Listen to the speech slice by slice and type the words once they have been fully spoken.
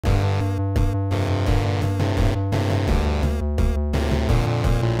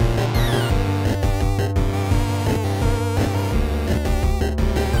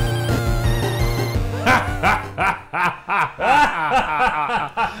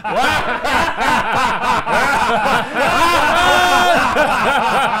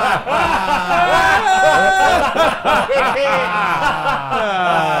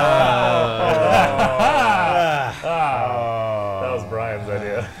That was Brian's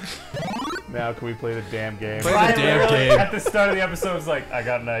idea. Now can we play the damn game? Play the damn game. At the start of the episode, was like, I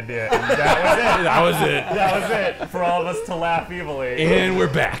got an idea. And that was it. That was it for all of us to laugh evilly. And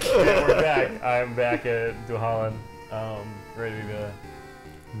we're back. And we're back. I'm back at Duhallen, ready to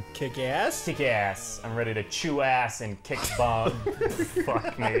kick ass. kick ass. I'm ready to chew ass and kick bomb.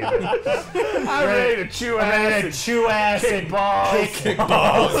 Fuck me. I'm ready to chew ass. I'm ready to chew ass and balls. Kick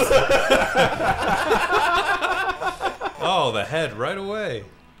balls. Oh, the head right away.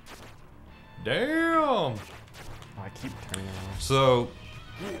 Damn. Oh, I keep turning around. So,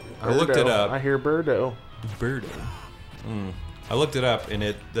 I looked it up. I hear Birdo. Birdo. I looked it up, and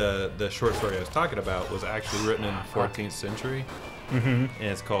the short story I was talking about was actually written in the 14th century, and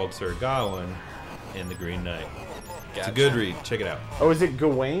it's called Sir Gawain and the Green Knight. It's a good read. Check it out. Oh, is it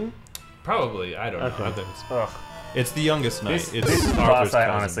Gawain? Probably. I don't know. Okay. I think Ugh. it's the youngest knight. This It's is the Arthur's boss I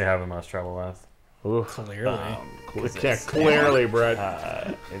cousin. honestly have the most trouble with. Ooh, Clearly. yeah, clearly, Brett.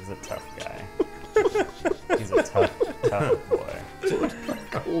 He's a tough guy. He's a tough boy.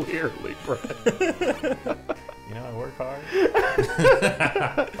 Clearly, Brett. You know, I work hard.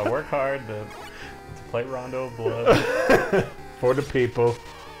 I work hard to play Rondo of Blood. For the people.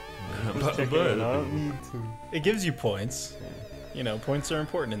 But- I don't need to. It gives you points. You know, points are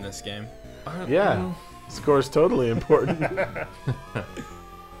important in this game. Yeah. Score's totally important.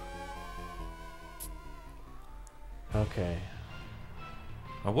 Okay.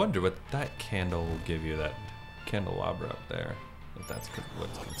 I wonder what that candle will give you, that candelabra up there, if that's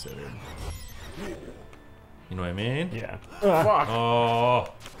what's considered. You know what I mean? Yeah. Fuck. Oh.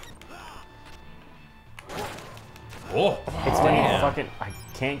 Oh. It's when you fucking. I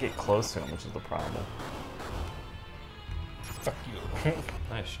can't get close to him, which is the problem. Fuck you.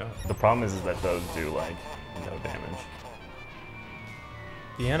 Nice shot. The problem is that those do, like, no damage.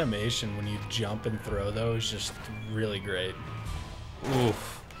 The animation when you jump and throw, though, is just really great.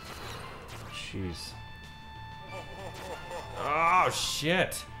 Oof. Jeez. Oh,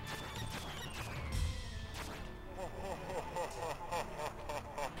 shit.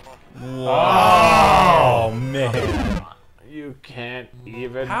 Oh, man. You can't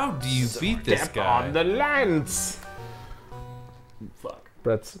even. How do you beat this step guy? on the lance. Fuck.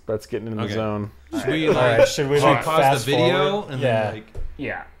 Brett's getting in the Okay. zone. Should we, Alright, like, should we pause fast the video forward? and Yeah. then, like...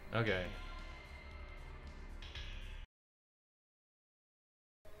 Yeah. Okay.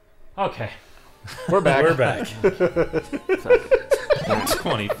 Okay. We're back. We're back.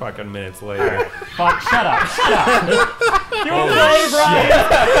 20 fucking minutes later. Fuck, shut up. Shut up. You won't play, Brian.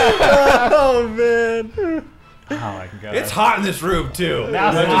 Oh, man. Oh my god. It's hot in this room, too.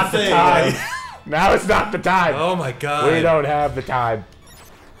 Now's I'm not just the saying. time. Now it's not the time. Oh my god. We don't have the time.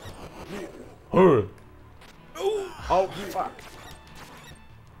 Oh, fuck.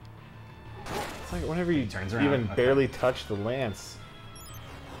 It's like whenever you Turns around. even Okay. barely touch the lance.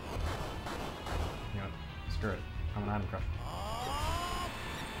 You know what? Screw it. I'm an item crush.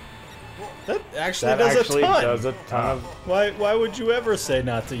 That actually That does actually a ton. does a ton of. Why would you ever say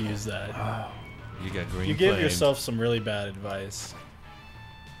not to use that? You got green You give flamed. yourself some really bad advice.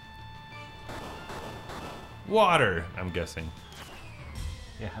 Water, I'm guessing.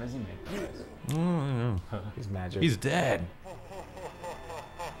 Yeah, how does he make that? He's magic. He's dead.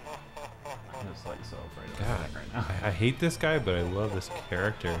 I'm just like so afraid of God, that right now. I hate this guy, but I love this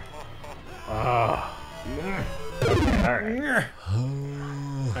character. Alright.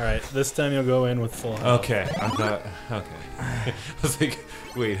 Alright, this time you'll go in with full health. Okay, I thought. Okay. I was like,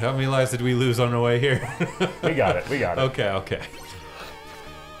 wait, how many lives did we lose on the way here? We got it. We got it. Okay, okay.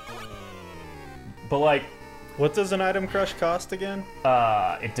 But like, What does an item crush cost again?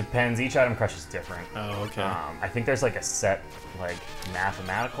 it depends. Each item crush is different. Oh, okay. I think there's like a set, like,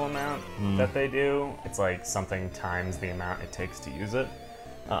 mathematical amount that they do. It's like something times the amount it takes to use it.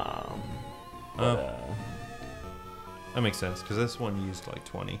 That makes sense, because this one used like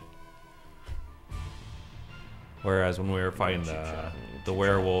 20. Whereas when we were fighting the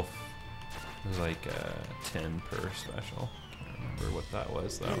werewolf, it was like 10 per special. Can't remember what that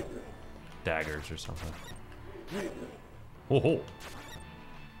was though. Daggers or something. Oh.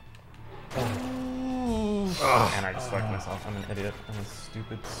 And I just fucked myself. I'm an idiot. I'm a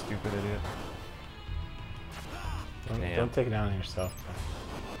stupid, stupid idiot. Don't take it down on yourself,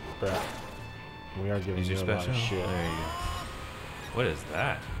 Brett. We are giving Use you your a lot special. of shit. There you go. What is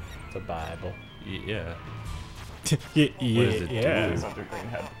that? The Bible. Yeah. Yeah, does it do? It's under green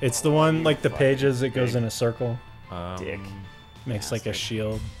head. It's the one, like the pages, it goes in a circle. Dick. Makes like a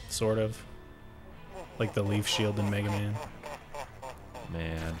shield, sort of. Like the leaf shield in Mega Man.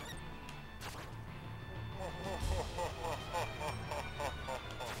 Man.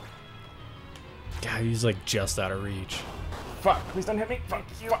 God, he's like just out of reach. Fuck! Please don't hit me. Fuck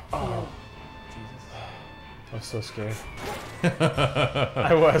you. Oh. I was so scared.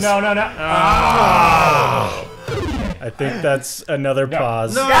 I was. No. I think that's another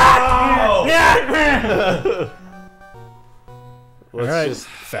pause. No! All right, just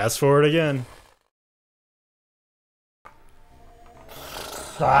fast forward again.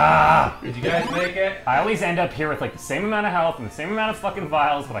 Did you guys make it? I always end up here with like the same amount of health and the same amount of fucking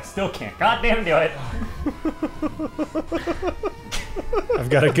vials, but I still can't goddamn do it.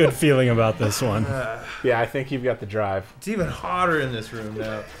 I've got a good feeling about this one. Yeah, I think you've got the drive. It's even hotter in this room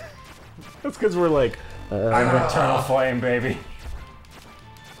now. That's because we're like... I'm eternal flame, baby.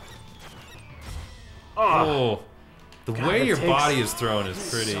 Oh. The way that your takes body is thrown is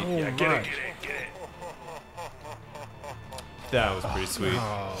pretty... Yeah, Get it. That was pretty sweet.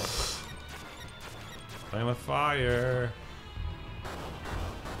 Flame of fire.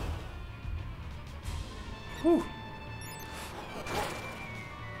 Whew.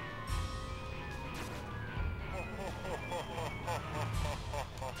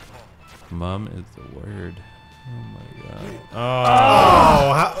 Mum is the word. Oh my god.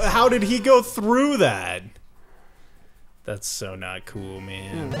 Oh, how did he go through that? That's so not cool,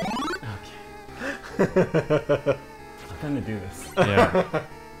 man. I'm gonna do this. Yeah.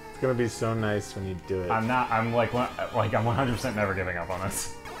 It's gonna be so nice when you do it. I'm 100% never giving up on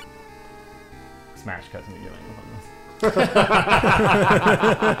this. Smash cuts me giving up on this.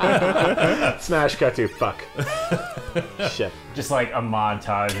 Smash cut to fuck. Shit. Just like a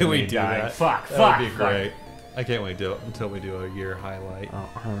montage. Can of we me do dying. that? Fuck. That would be great. I can't wait until we do a year highlight. Oh,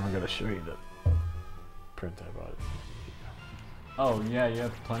 I'm gonna show you the print I bought. Oh yeah, you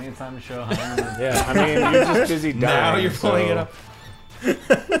have plenty of time to show how. Yeah, I mean, you're just busy dying. Now you're pulling it up.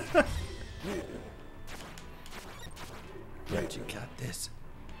 Right, you got this.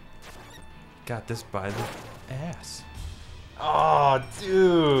 Got this by the ass. Oh,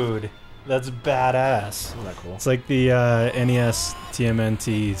 dude. That's badass. Isn't that cool? It's like the NES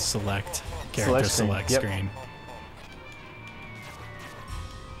TMNT select character select Yep. screen.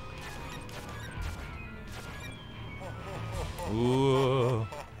 Ooh.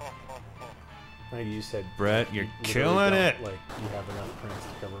 Like you said, Brett, you're literally killing don't, it. Like, you have enough prints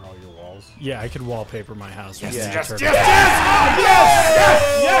to cover all your walls. Yeah, I could wallpaper my house with Yes, Ninja yes, Turtles. Yes!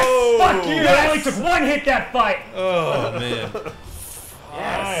 Fuck you! I only took one hit that fight. Oh man.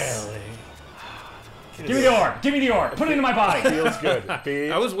 Finally. Give me the orb. Give me the orb. Put it into my body. Feels good.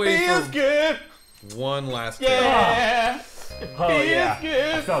 I was waiting for good. one last Yeah. Oh yeah.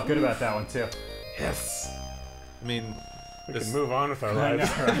 good. I felt good about that one too. Yes. I mean, We this, can move on with our lives.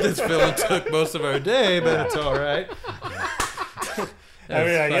 this film took most of our day, but it's all right. I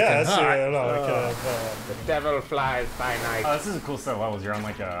mean, I guess. hot. You know, The devil flies by night. Oh, this is a cool set of levels. You're on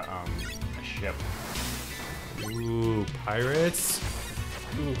like a ship. Ooh, pirates.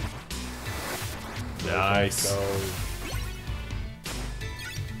 Ooh. Nice. So,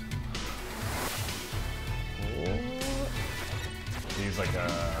 Use like a.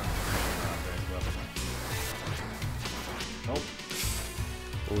 Nope.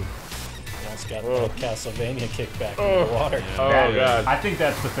 almost got the Castlevania kickback in the water. Oh god. I think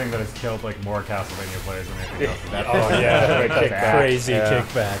that's the thing that has killed like more Castlevania players than anything else. That Oh yeah, kickback. crazy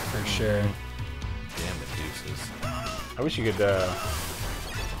kickback for sure. Damn it, deuces. I wish you could.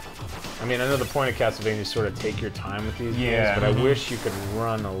 I mean, I know the point of Castlevania is sort of take your time with these games, but I wish you could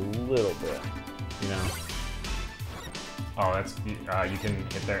run a little bit. You know. Oh, that's you can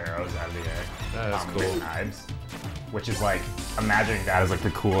hit their arrows out of the air. That is With cool. knives, which is like imagining that as like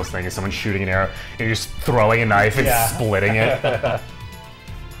the coolest thing is someone shooting an arrow and you're just throwing a knife and splitting it.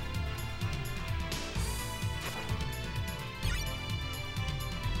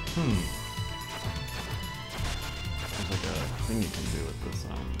 Hmm. There's like a thing you can do with this.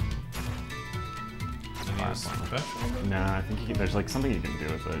 You need a special? Nah, I think you can, there's like something you can do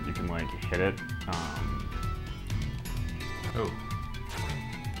with it. You can like hit it. Oh.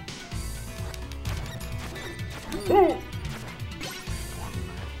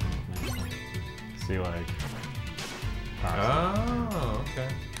 See like. Oh, okay.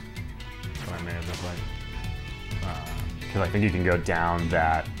 What I may have just like. Because I think you can go down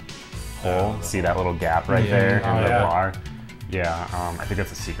that hole. See that little gap right there in the bar? Yeah, I think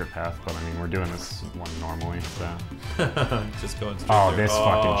that's a secret path, but I mean, we're doing this one normally, so. Just going straight Oh, through. this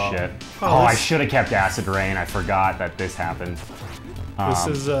fucking shit. Oh, I should have kept Acid Rain. I forgot that this happened. This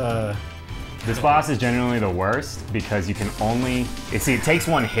is This boss is genuinely the worst because you can only... See, it takes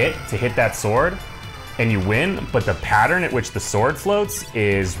one hit to hit that sword, and you win, but the pattern at which the sword floats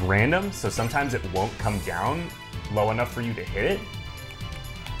is random, so sometimes it won't come down low enough for you to hit it.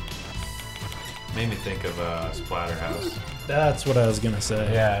 Made me think of Splatterhouse. That's what I was gonna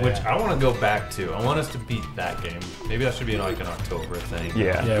say. Yeah. Which I want to go back to. I want us to beat that game. Maybe that should be like an October thing.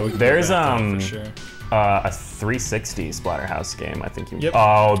 Yeah. We can There's go back to that for sure. A 360 Splatterhouse game. I think you. Yep.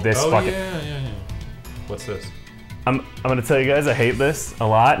 Oh, this fucking. Yeah. What's this? I'm gonna tell you guys I hate this a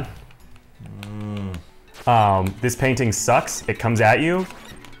lot. This painting sucks. It comes at you.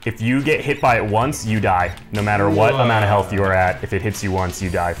 If you get hit by it once, you die. No matter what amount of health you are at. If it hits you once, you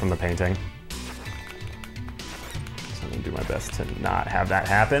die from the painting. So I'm gonna do my best to not have that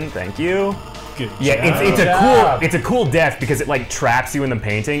happen. Thank you. Good Yeah, job. it's a cool death because it like traps you in the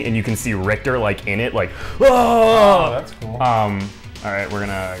painting and you can see Richter like in it like Oh, that's cool. all right, we're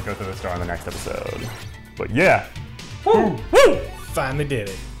gonna go through the story on the next episode. But yeah. Woo! Finally did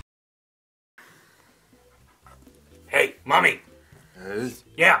it. Hey, mommy.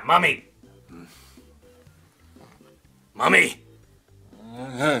 Yeah, mommy. Mommy.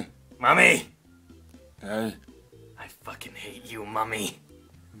 Mommy. I fucking hate you, mommy.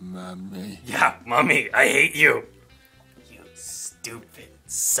 Mommy. Yeah, mommy, I hate you. You stupid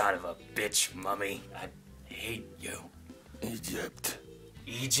son of a bitch, mommy. I hate you. Egypt.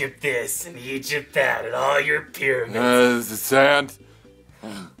 Egypt this and Egypt that and all your pyramids. The sand.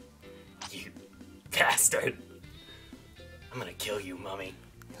 You bastard. I'm gonna kill you, mommy.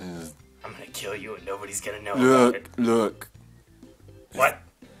 I'm gonna kill you and nobody's gonna know about it. Look. What?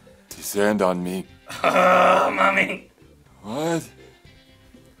 The sand on me. Oh, mommy. What?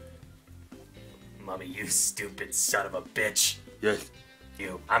 Mommy, you stupid son of a bitch. Yes.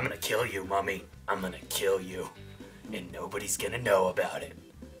 I'm gonna kill you, mommy. I'm gonna kill you. And nobody's gonna know about it.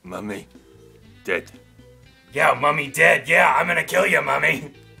 Mommy. Dead. Yeah, mommy dead. Yeah, I'm gonna kill you,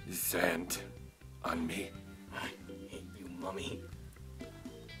 mommy. The sand on me. I hate you, mommy.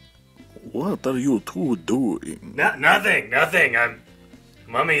 What are you two doing? Nothing.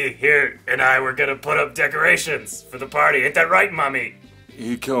 Mummy here and I were gonna put up decorations for the party. Ain't that right, Mummy?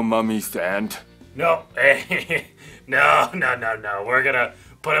 You kill Mummy's sand. No. No. We're gonna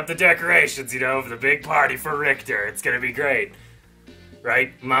put up the decorations, for the big party for Richter. It's gonna be great.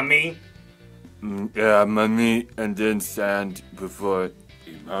 Right, Mummy? Yeah, Mummy, and then sand before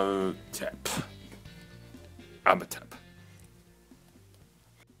Imhotep. I'm a tap.